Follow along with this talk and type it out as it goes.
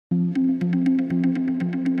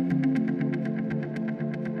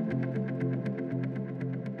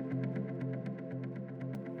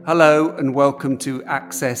Hello and welcome to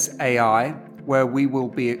Access AI, where we will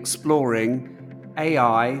be exploring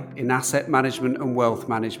AI in asset management and wealth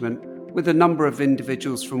management with a number of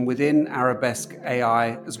individuals from within Arabesque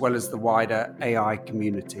AI as well as the wider AI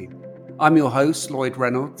community. I'm your host, Lloyd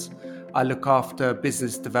Reynolds. I look after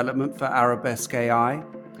business development for Arabesque AI.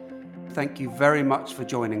 Thank you very much for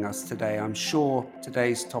joining us today. I'm sure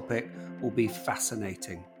today's topic will be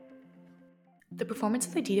fascinating. The performance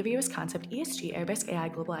of the DWS Concept ESG Arabesque AI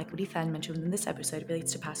Global Equity Fund mentioned within this episode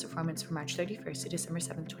relates to past performance from March 31st to December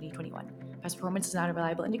 7th, 2021. Past performance is not a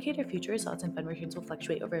reliable indicator of future results, and fund returns will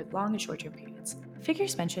fluctuate over long and short-term periods.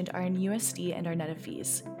 Figures mentioned are in USD and are net of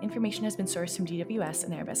fees. Information has been sourced from DWS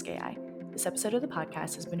and Arabesque AI. This episode of the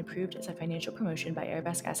podcast has been approved as a financial promotion by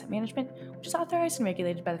Arabesque Asset Management, which is authorized and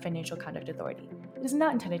regulated by the Financial Conduct Authority. It is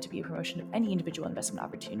not intended to be a promotion of any individual investment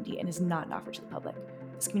opportunity and is not an offer to the public.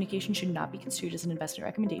 This communication should not be construed as an investment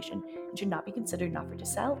recommendation and should not be considered an offer to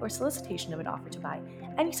sell or solicitation of an offer to buy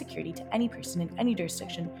any security to any person in any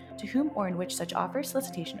jurisdiction to whom or in which such offer,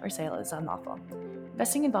 solicitation, or sale is unlawful.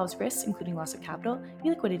 Investing involves risks, including loss of capital,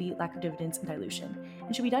 illiquidity, lack of dividends, and dilution,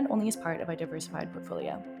 and should be done only as part of a diversified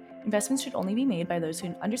portfolio. Investments should only be made by those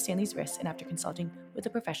who understand these risks and after consulting with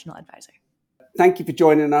a professional advisor. Thank you for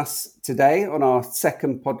joining us today on our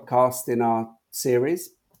second podcast in our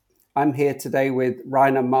series. I'm here today with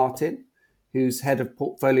Reiner Martin, who's Head of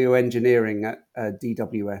Portfolio Engineering at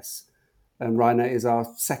DWS. And Reiner is our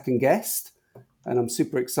second guest, and I'm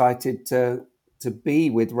super excited to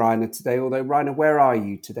be with Reiner today. Although, Reiner, where are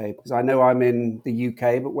you today? Because I know I'm in the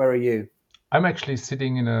UK, but where are you? I'm actually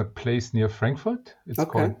sitting in a place near Frankfurt. It's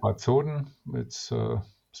called Bad Soden. It's a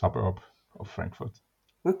suburb of Frankfurt.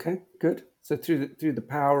 Okay, good. So through the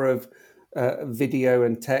power of video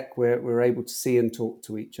and tech, we're able to see and talk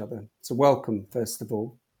to each other. So welcome, first of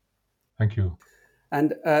all. Thank you.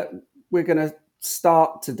 And we're going to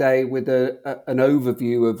start today with an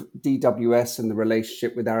overview of DWS and the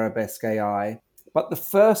relationship with Arabesque AI. But the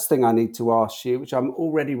first thing I need to ask you, which I'm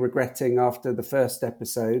already regretting after the first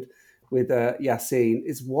episode with Yassine,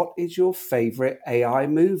 is what is your favorite AI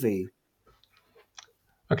movie?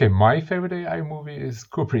 Okay, my favorite AI movie is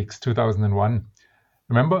Kubrick's 2001.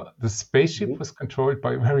 Remember, the spaceship was controlled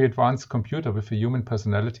by a very advanced computer with a human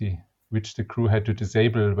personality, which the crew had to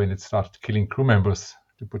disable when it started killing crew members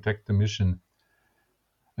to protect the mission.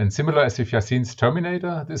 And similar as with Yassine's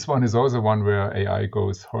Terminator, this one is also one where AI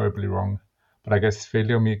goes horribly wrong. But I guess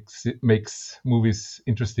failure makes movies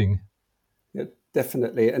interesting. Yeah,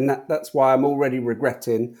 definitely. And that's why I'm already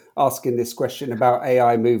regretting asking this question about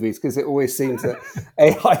AI movies, because it always seems that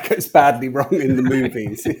AI goes badly wrong in the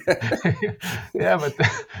movies. Yeah,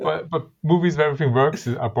 but movies where everything works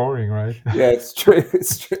are boring, right? Yeah, it's true.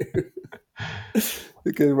 It's true.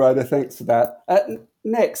 Okay, Reiner, thanks for that.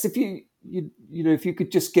 Next, if if you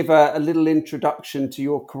could just give a little introduction to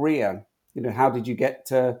your career. How did you get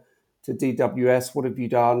to DWS? What have you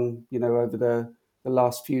done, over the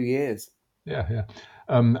last few years? Yeah.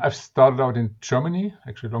 I've started out in Germany,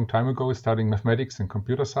 actually a long time ago, studying mathematics and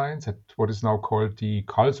computer science at what is now called the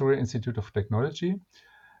Karlsruhe Institute of Technology.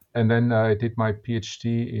 And then I did my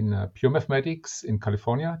PhD in pure mathematics in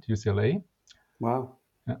California at UCLA. Wow.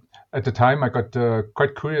 Yeah. At the time, I got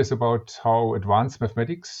quite curious about how advanced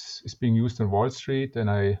mathematics is being used on Wall Street. And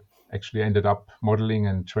I actually ended up modeling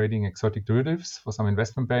and trading exotic derivatives for some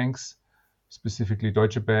investment banks, specifically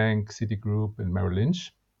Deutsche Bank, Citigroup, and Merrill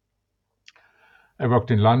Lynch. I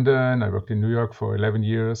worked in London, I worked in New York for 11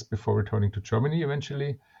 years before returning to Germany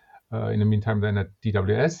eventually. In the meantime, then at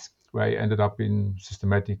DWS, where I ended up in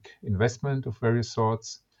systematic investment of various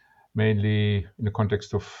sorts, mainly in the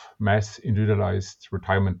context of mass individualized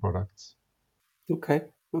retirement products. Okay.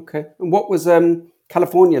 And what was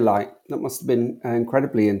California like? That must have been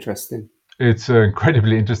incredibly interesting. It's an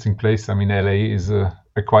incredibly interesting place. I mean, LA is a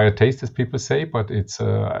acquired taste, as people say, but it's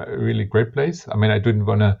a really great place. I mean, I didn't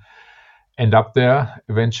want to end up there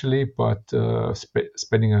eventually, but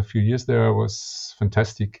spending a few years there was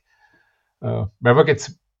fantastic. Weather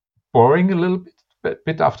gets boring a little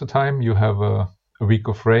bit after time. You have a week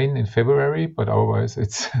of rain in February, but otherwise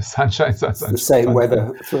it's sunshine. It's the same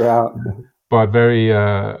weather throughout. But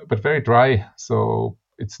very dry, so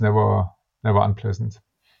it's never unpleasant.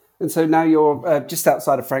 And so now you're just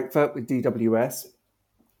outside of Frankfurt with DWS.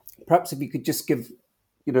 Perhaps if you could just give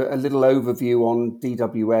a little overview on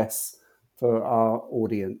DWS for our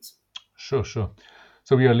audience. Sure. So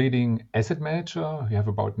we are a leading asset manager. We have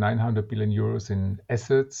about 900 billion euros in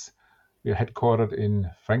assets. We are headquartered in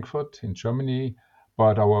Frankfurt in Germany,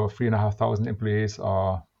 but our 3,500 employees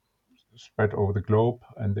are spread over the globe,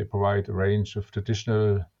 and they provide a range of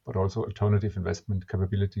traditional but also alternative investment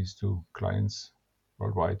capabilities to clients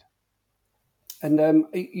worldwide. And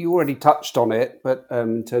you already touched on it, but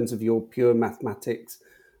in terms of your pure mathematics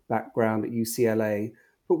background at UCLA,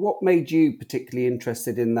 but what made you particularly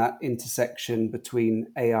interested in that intersection between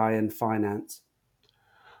AI and finance?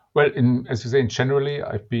 Well, as you say, generally,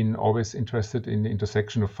 I've been always interested in the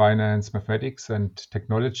intersection of finance, mathematics, and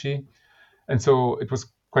technology. And so it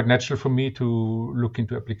was quite natural for me to look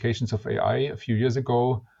into applications of AI a few years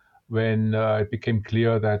ago when it became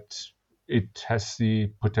clear that it has the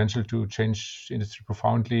potential to change the industry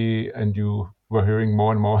profoundly. And you were hearing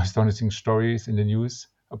more and more astonishing stories in the news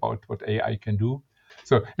about what AI can do.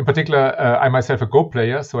 So, in particular, I myself a Go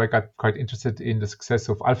player, so I got quite interested in the success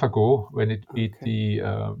of AlphaGo when it beat Okay.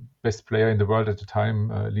 the best player in the world at the time,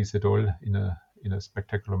 Lee Sedol, in a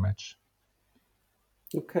spectacular match.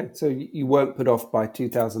 Okay, so you weren't put off by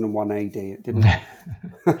 2001 AD. It didn't.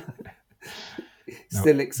 No.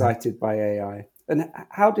 Still excited by AI. And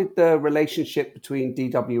how did the relationship between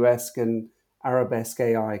DWS and Arabesque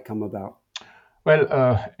AI come about? Well,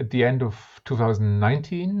 at the end of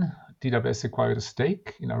 2019, DWS acquired a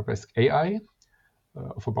stake in Arabesque AI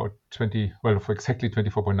of about 20, well, for exactly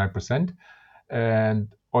 24.9%. And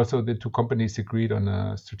also the two companies agreed on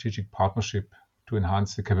a strategic partnership to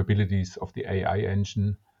enhance the capabilities of the AI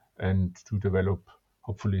engine and to develop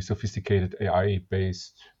hopefully sophisticated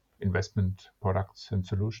AI-based investment products and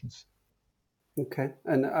solutions. Okay,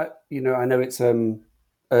 and I know it's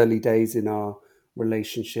early days in our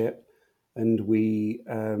relationship, and we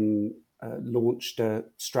launched a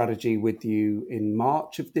strategy with you in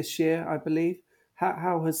March of this year, I believe.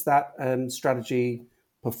 How has that strategy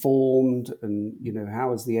performed, and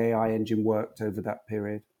how has the AI engine worked over that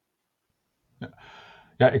period?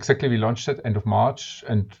 Yeah, exactly. We launched it end of March,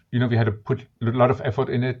 and we had to put a lot of effort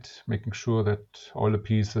in it, making sure that all the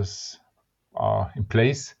pieces are in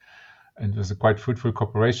place. And it was a quite fruitful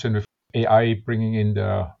cooperation with AI bringing in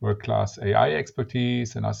the world-class AI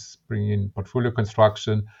expertise and us bringing in portfolio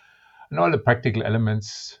construction and all the practical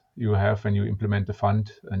elements you have when you implement the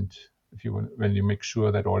fund and when you make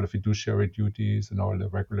sure that all the fiduciary duties and all the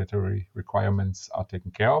regulatory requirements are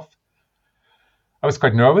taken care of. I was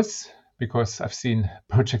quite nervous because I've seen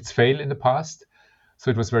projects fail in the past.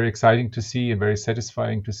 So it was very exciting to see and very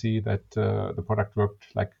satisfying to see that the product worked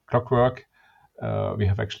like clockwork. We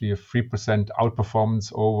have actually a 3%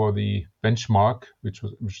 outperformance over the benchmark, which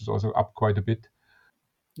is also up quite a bit.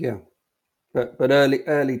 Yeah, but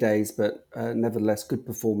early days, but nevertheless good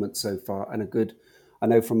performance so far, and a good, I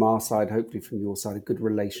know from our side, hopefully from your side, a good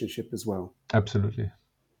relationship as well. Absolutely.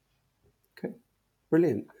 Okay,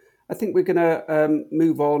 brilliant. I think we're going to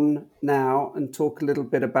move on now and talk a little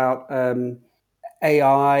bit about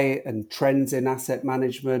AI and trends in asset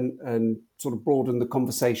management and sort of broaden the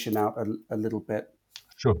conversation out a little bit.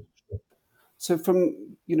 Sure. So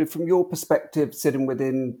from your perspective, sitting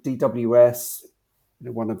within DWS,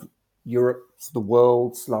 one of Europe's, the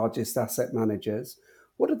world's largest asset managers,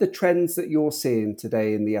 what are the trends that you're seeing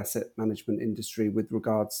today in the asset management industry with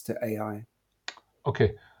regards to AI?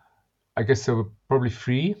 Okay. I guess there were probably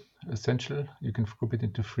three essential. You can group it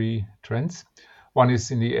into three trends. One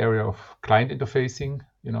is in the area of client interfacing.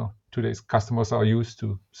 Today's customers are used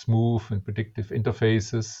to smooth and predictive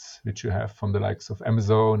interfaces, which you have from the likes of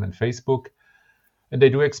Amazon and Facebook. And they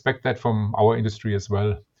do expect that from our industry as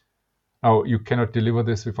well. Now, you cannot deliver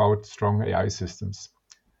this without strong AI systems.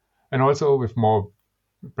 And also with more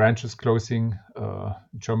branches closing,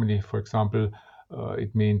 Germany, for example,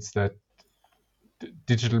 it means that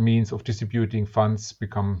digital means of distributing funds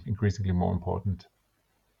become increasingly more important.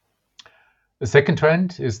 The second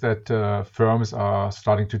trend is that firms are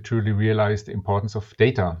starting to truly realize the importance of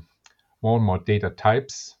data. More and more data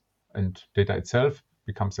types and data itself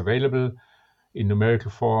becomes available in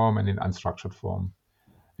numerical form and in unstructured form.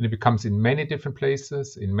 And it becomes in many different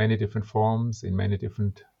places, in many different forms,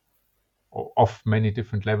 of many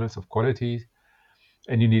different levels of quality.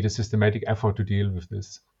 And you need a systematic effort to deal with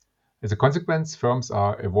this. As a consequence, firms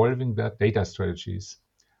are evolving their data strategies.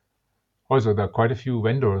 Also, there are quite a few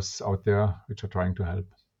vendors out there which are trying to help.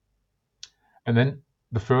 And then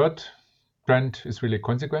the third trend is really a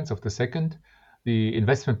consequence of the second. The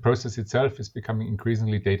investment process itself is becoming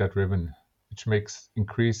increasingly data-driven, which makes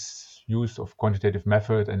increased use of quantitative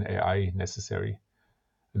method and AI necessary.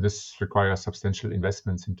 And this requires substantial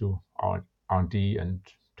investments into R&D and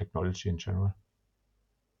technology in general.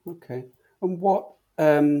 Okay. And what,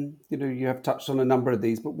 you have touched on a number of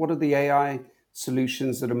these, but what are the AI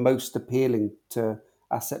solutions that are most appealing to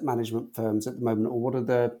asset management firms at the moment? Or what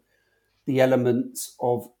are the elements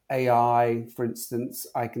of AI? For instance,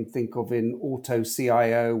 I can think of in Auto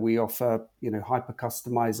CIO, we offer, hyper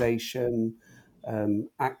customization.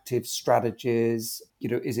 active strategies?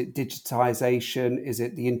 Is it digitization? Is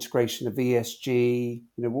it the integration of ESG?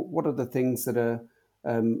 What are the things that are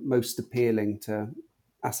most appealing to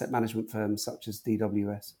asset management firms such as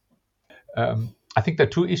DWS? I think there are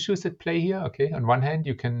two issues at play here. Okay, on one hand,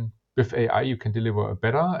 with AI you can deliver a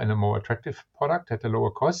better and a more attractive product at a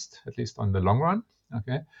lower cost, at least on the long run.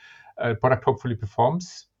 Okay, product hopefully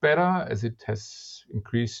performs better as it has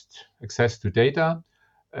increased access to data,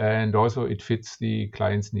 and also it fits the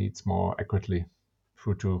client's needs more accurately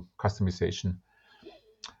through to customization.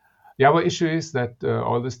 The other issue is that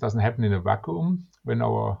all this doesn't happen in a vacuum. When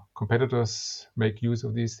our competitors make use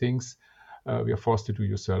of these things, we are forced to do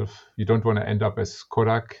yourself. You don't want to end up as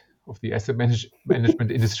Kodak of the asset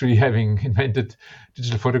management industry, having invented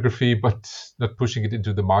digital photography, but not pushing it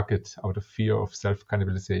into the market out of fear of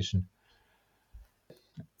self-cannibalization.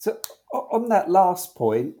 So on that last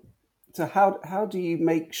point, so how do you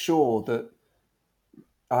make sure that,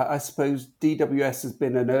 I suppose DWS has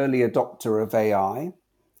been an early adopter of AI.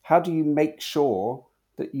 How do you make sure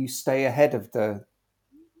that you stay ahead of the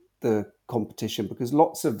competition? Because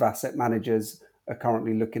lots of asset managers are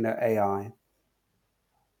currently looking at AI.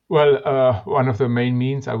 Well, one of the main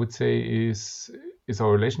means I would say is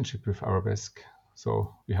our relationship with Arabesque.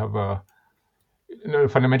 So we have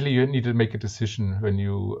fundamentally you need to make a decision when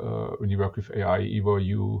you work with AI. Either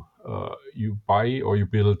you buy or you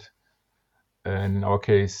build. And in our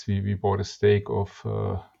case, we bought a stake of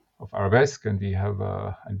Arabesque, and we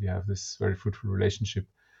have this very fruitful relationship.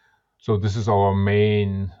 So this is our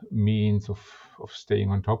main means of staying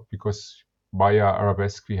on top, because via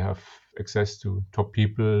Arabesque we have access to top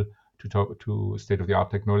people, to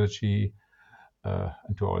state-of-the-art technology,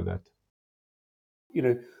 and to all that.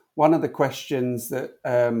 One of the questions that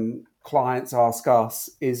clients ask us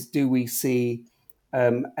is, do we see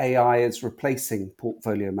AI as replacing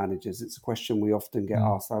portfolio managers? It's a question we often get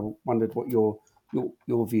asked. I wondered what your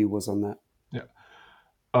view was on that.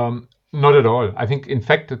 Yeah. Not at all. I think, in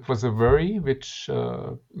fact, it was a worry which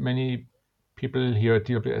many people here at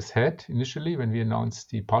DWS had initially when we announced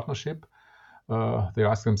the partnership. They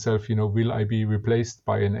asked themselves, will I be replaced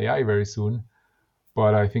by an AI very soon?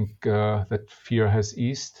 But I think that fear has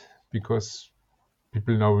eased, because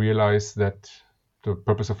people now realize that the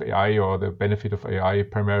purpose of AI, or the benefit of AI,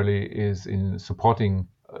 primarily is in supporting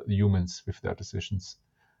the humans with their decisions.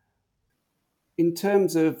 In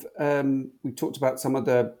terms of, we talked about some of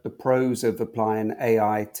the pros of applying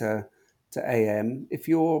AI to AM. If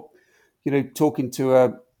you're, talking to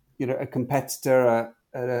a competitor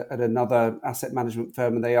at another asset management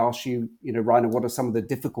firm, and they ask you, Reiner, what are some of the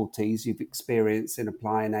difficulties you've experienced in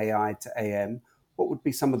applying AI to AM? What would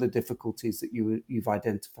be some of the difficulties that you've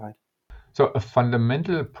identified? So a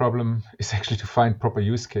fundamental problem is actually to find proper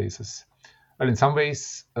use cases. Well, in some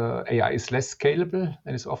ways, AI is less scalable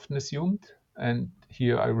than is often assumed. And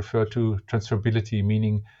here I refer to transferability,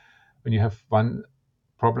 meaning when you have one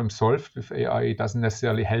problem solved with AI, it doesn't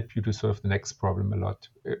necessarily help you to solve the next problem a lot,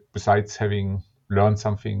 besides having learned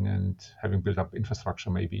something and having built up infrastructure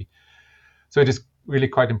maybe. So it is really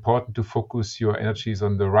quite important to focus your energies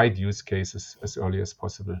on the right use cases as early as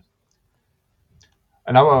possible.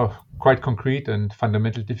 Another quite concrete and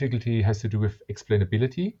fundamental difficulty has to do with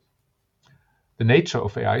explainability. The nature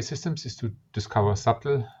of AI systems is to discover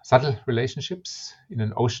subtle relationships in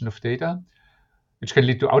an ocean of data, which can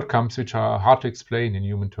lead to outcomes which are hard to explain in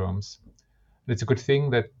human terms. And it's a good thing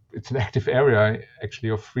that it's an active area, actually,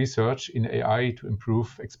 of research in AI to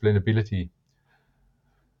improve explainability.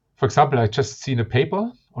 For example, I just seen a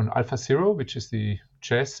paper on AlphaZero, which is the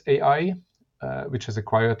chess AI, which has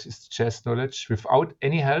acquired its chess knowledge without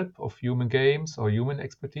any help of human games or human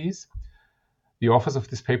expertise. The authors of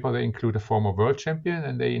this paper, they include a former world champion,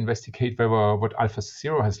 and they investigate whether what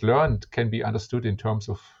AlphaZero has learned can be understood in terms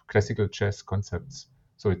of classical chess concepts.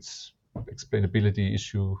 So it's explainability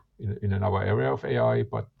issue in another area of AI,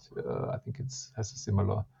 but I think it has a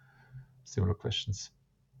similar questions.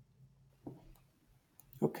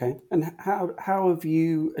 Okay, and how have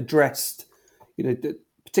you addressed,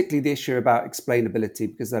 particularly the issue about explainability,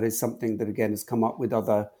 because that is something that again has come up with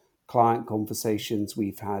other client conversations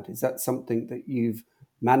we've had. Is that something that you've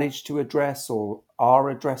managed to address or are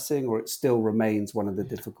addressing, or it still remains one of the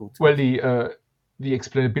difficulties? Well, the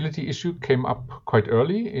explainability issue came up quite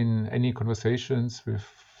early in any conversations with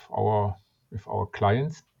our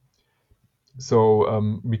clients.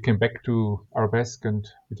 So we came back to Arabesque and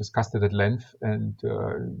we discussed it at length, and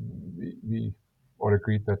we all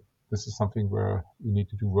agreed that this is something where we need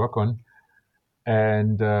to do work on.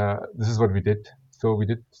 And this is what we did. So we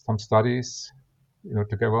did some studies,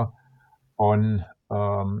 together on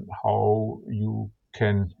how you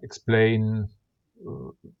can explain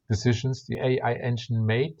decisions the AI engine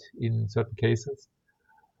made in certain cases.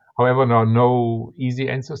 However, there are no easy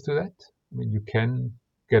answers to that. I mean, you can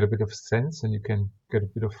get a bit of sense and you can get a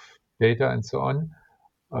bit of data and so on,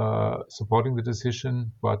 supporting the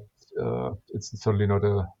decision, but it's certainly not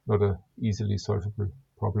a easily solvable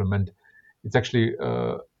problem. And it's actually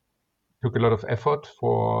took a lot of effort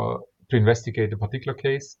to investigate a particular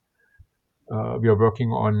case. We are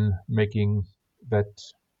working on making that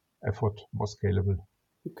effort more scalable.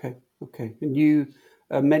 Okay. And you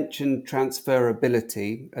mentioned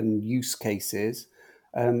transferability and use cases.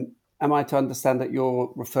 Am I to understand that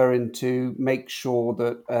you're referring to make sure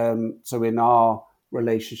that, so in our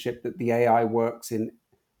relationship, that the AI works in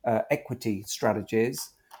equity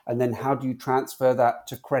strategies? And then how do you transfer that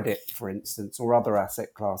to credit, for instance, or other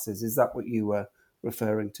asset classes? Is that what you were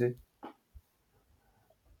referring to?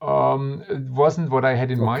 It wasn't what I had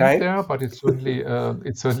in mind Okay. there, but it's certainly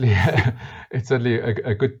it's certainly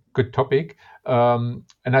a good topic. And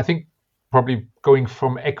I think probably going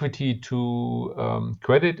from equity to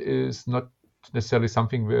credit is not necessarily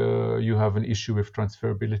something where you have an issue with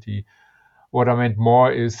transferability. What I meant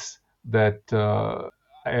more is that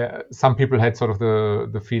some people had sort of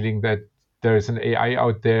the feeling that there is an AI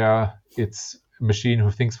out there. It's a machine who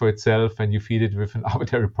thinks for itself, and you feed it with an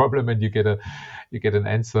arbitrary problem, and you get an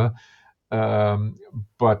answer.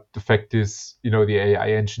 But the fact is, the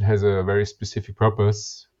AI engine has a very specific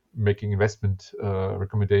purpose, making investment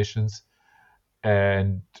recommendations,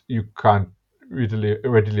 and you can't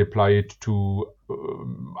readily apply it to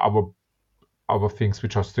other things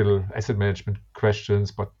which are still asset management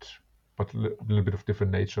questions, but a little bit of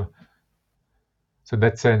different nature. So in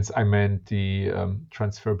that sense, I meant the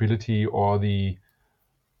transferability or the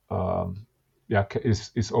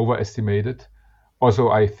is overestimated. Also,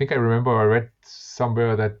 I think I remember I read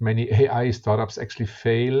somewhere that many AI startups actually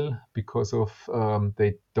fail because of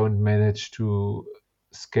they don't manage to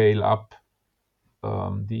scale up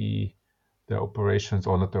their operations,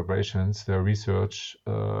 or not their operations, their research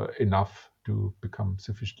enough to become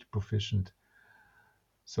sufficiently proficient.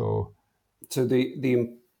 So the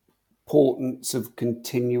importance of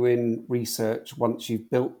continuing research once you've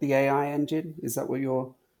built the AI engine, is that what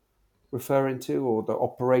you're referring to, or the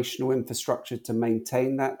operational infrastructure to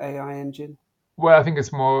maintain that AI engine? Well, I think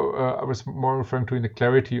it's more. I was more referring to in the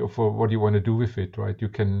clarity of what you want to do with it, right?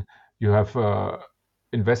 You have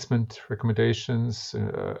investment recommendations,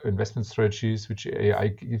 investment strategies, which AI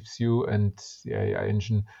gives you, and the AI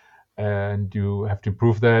engine, and you have to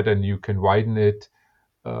improve that, and you can widen it,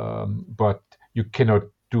 but you cannot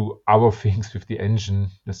do other things with the engine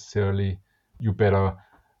necessarily. You better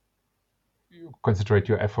concentrate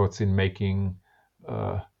your efforts in making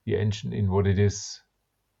the engine in what it is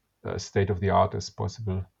state of the art as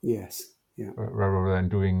possible. Yes. Yeah. Rather than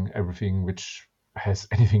doing everything which has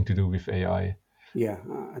anything to do with AI. Yeah.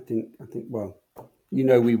 I think. Well,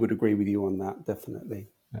 we would agree with you on that, definitely.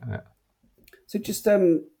 Yeah. So just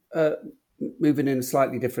moving in a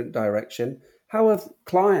slightly different direction, how have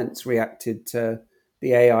clients reacted to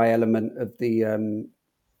the AI element of the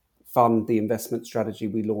fund, the investment strategy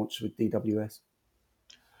we launched with DWS?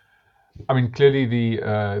 I mean, clearly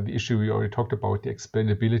the issue we already talked about, the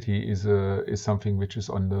explainability, is something which is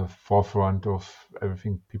on the forefront of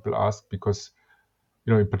everything people ask, because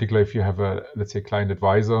in particular, if you have a, let's say, client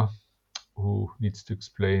advisor who needs to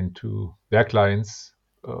explain to their clients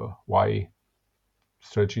why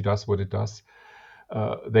strategy does what it does,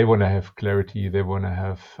 they want to have clarity, they want to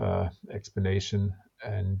have explanation,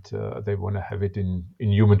 and they want to have it in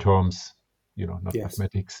human terms, not Yes.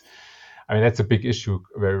 mathematics. I mean, that's a big issue,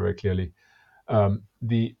 very, very clearly.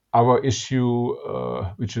 The other issue,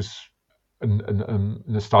 which is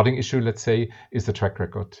a starting issue, let's say, is the track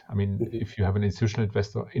record. I mean, if you have an institutional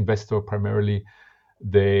investor primarily,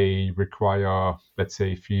 they require, let's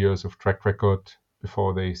say, 3 years of track record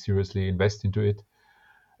before they seriously invest into it.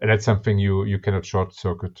 And that's something you cannot short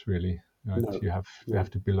circuit, really. Right? No. You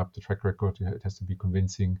have to build up the track record. It has to be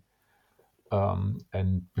convincing.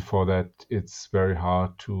 And before that, it's very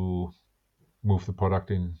hard to move the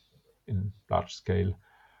product in large scale.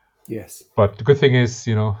 Yes. But the good thing is,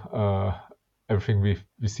 everything we've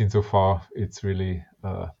seen so far, it's really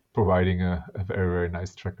providing a very, very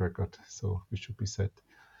nice track record. So we should be set.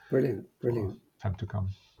 Brilliant. For time to come.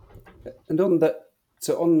 And I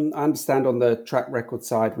understand on the track record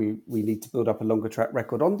side, we need to build up a longer track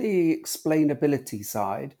record. On the explainability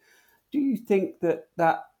side, do you think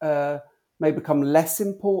that may become less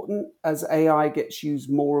important as AI gets used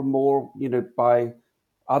more and more, by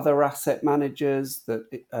other asset managers, that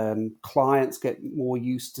clients get more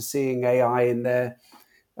used to seeing AI in their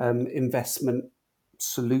investment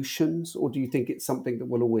solutions, or do you think it's something that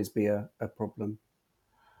will always be a problem?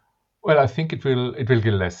 Well, I think it will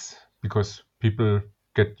get less because people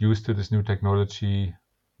get used to this new technology.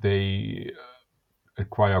 They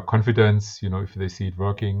acquire confidence, if they see it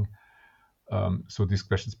working. So these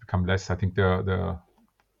questions become less. I think they're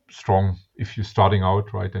strong if you're starting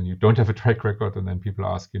out, right, and you don't have a track record, and then people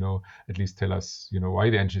ask, at least tell us, why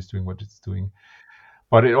the engine is doing what it's doing.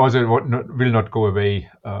 But it also will not go away.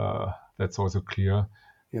 That's also clear.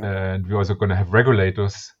 Yeah. And we're also going to have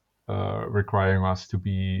regulators requiring us to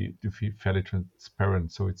be fairly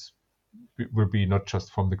transparent. So it will be not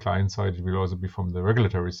just from the client side; it will also be from the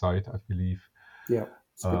regulatory side, I believe. Yeah,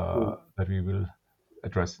 that we will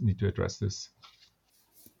need to address this.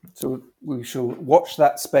 So we shall watch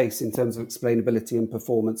that space in terms of explainability and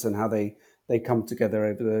performance and how they come together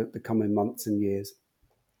over the coming months and years.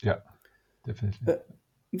 Yeah, definitely. But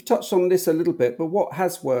you've touched on this a little bit, but what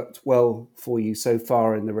has worked well for you so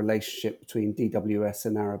far in the relationship between DWS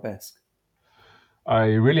and Arabesque? I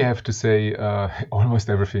really have to say almost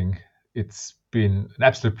everything. It's been an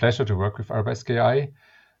absolute pleasure to work with Arabesque AI.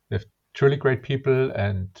 They have truly great people,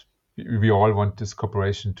 and we all want this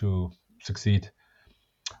cooperation to succeed.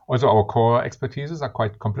 Also, our core expertises are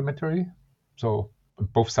quite complementary. So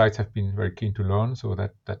both sides have been very keen to learn. So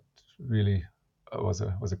that really was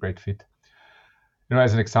a great fit.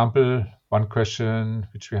 As an example, one question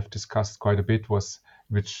which we have discussed quite a bit was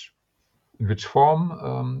in which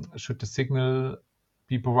form should the signal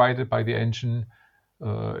be provided by the engine?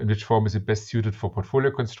 In which form is it best suited for portfolio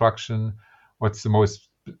construction? What's the most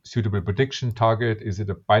suitable prediction target? Is it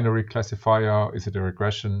a binary classifier? Is it a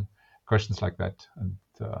regression? Questions like that. And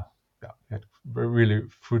we had really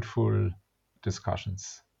fruitful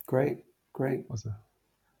discussions. Great.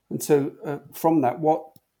 And so from that,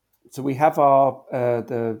 so we have our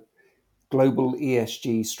the global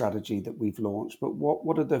ESG strategy that we've launched, but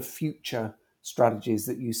what are the future strategies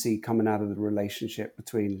that you see coming out of the relationship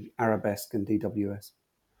between Arabesque and DWS?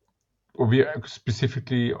 We are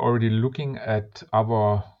specifically already looking at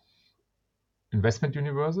our investment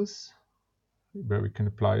universes where we can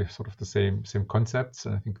apply sort of the same concepts.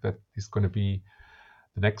 And I think that is going to be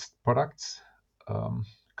the next products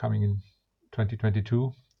coming in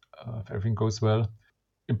 2022, if everything goes well.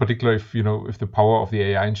 In particular, if the power of the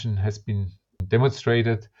AI engine has been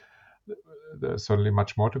demonstrated, there's certainly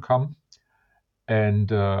much more to come.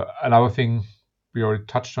 And another thing we already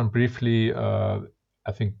touched on briefly,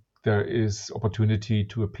 I think there is opportunity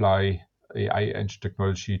to apply AI engine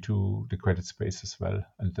technology to the credit space as well.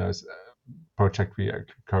 And there's a project we are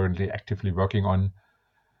currently actively working on.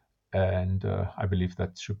 And I believe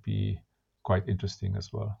that should be quite interesting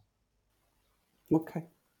as well. Okay.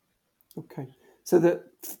 So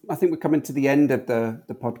I think we're coming to the end of the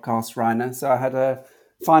podcast, Reiner. So I had a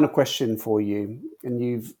final question for you, and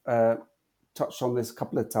you've touched on this a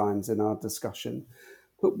couple of times in our discussion.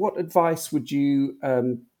 But what advice would you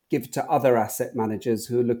give to other asset managers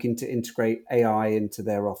who are looking to integrate AI into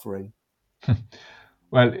their offering?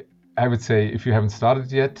 Well, I would say if you haven't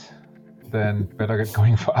started yet, then better get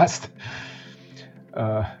going fast.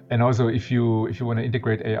 And also, if you want to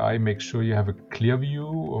integrate AI, make sure you have a clear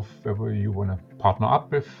view of whether you want to partner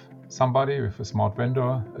up with somebody, with a smart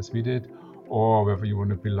vendor, as we did, or whether you want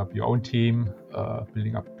to build up your own team,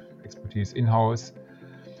 building up expertise in-house.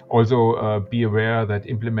 Also, be aware that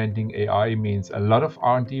implementing AI means a lot of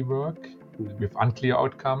R&D work with unclear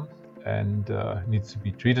outcome and needs to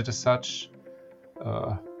be treated as such.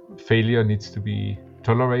 Failure needs to be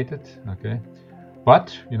tolerated. Okay,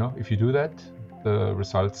 but if you do that, the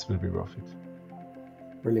results will be worth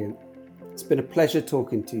it. Brilliant. It's been a pleasure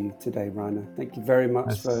talking to you today, Reiner. Thank you very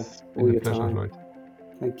much for all your time. Lloyd.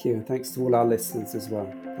 Thank you. Thanks to all our listeners as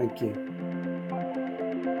well. Thank you.